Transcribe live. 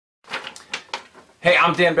Hey,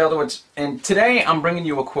 I'm Dan Beldowitz, and today I'm bringing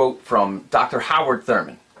you a quote from Dr. Howard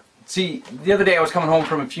Thurman. See, the other day I was coming home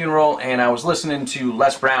from a funeral and I was listening to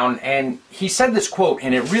Les Brown, and he said this quote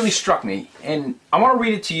and it really struck me, and I want to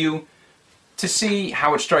read it to you to see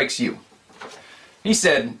how it strikes you. He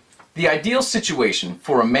said, "The ideal situation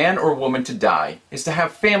for a man or woman to die is to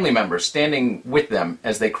have family members standing with them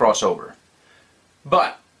as they cross over.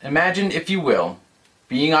 But imagine, if you will,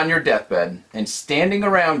 being on your deathbed and standing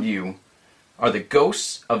around you are the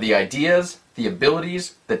ghosts of the ideas, the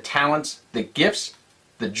abilities, the talents, the gifts,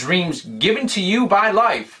 the dreams given to you by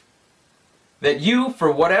life, that you,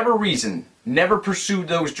 for whatever reason, never pursued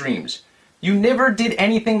those dreams. You never did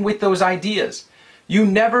anything with those ideas. You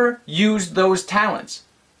never used those talents.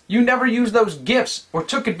 You never used those gifts or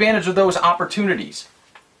took advantage of those opportunities.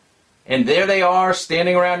 And there they are,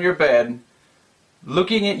 standing around your bed,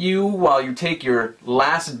 looking at you while you take your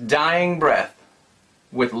last dying breath,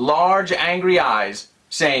 with large, angry eyes,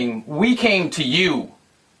 saying, 'We came to you,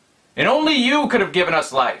 and only you could have given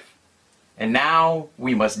us life, and now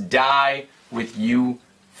we must die with you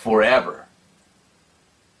forever.'"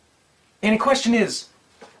 And the question is,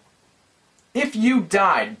 if you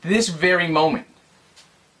died this very moment,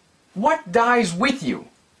 what dies with you?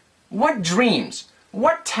 What dreams,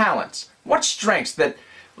 what talents, what strengths that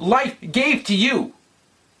life gave to you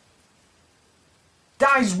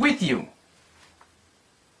dies with you?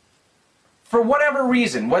 For whatever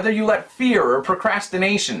reason, whether you let fear or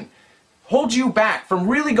procrastination hold you back from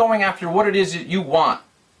really going after what it is that you want.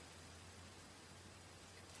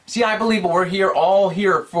 See, I believe we're all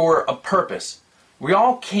here for a purpose. We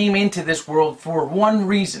all came into this world for one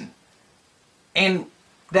reason, and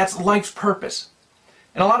that's life's purpose.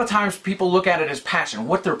 And a lot of times people look at it as passion,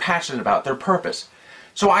 what they're passionate about, their purpose.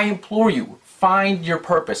 So I implore you, find your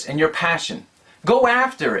purpose and your passion. Go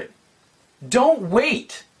after it. Don't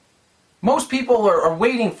wait. Most people are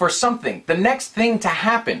waiting for something, the next thing to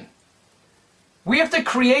happen. We have to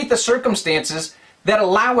create the circumstances that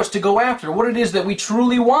allow us to go after what it is that we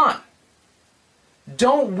truly want.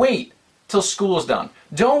 Don't wait till school's done.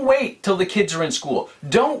 Don't wait till the kids are in school.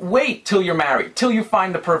 Don't wait till you're married, till you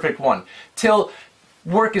find the perfect one, till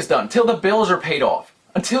work is done, till the bills are paid off,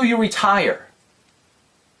 until you retire.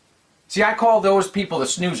 See, I call those people the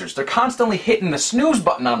snoozers. They're constantly hitting the snooze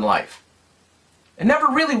button on life and never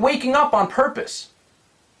really waking up on purpose.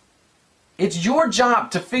 It's your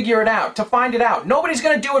job to figure it out, to find it out. Nobody's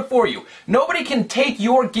going to do it for you. Nobody can take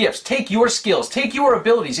your gifts, take your skills, take your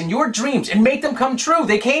abilities and your dreams and make them come true.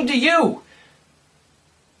 They came to you.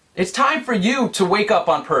 It's time for you to wake up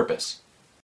on purpose.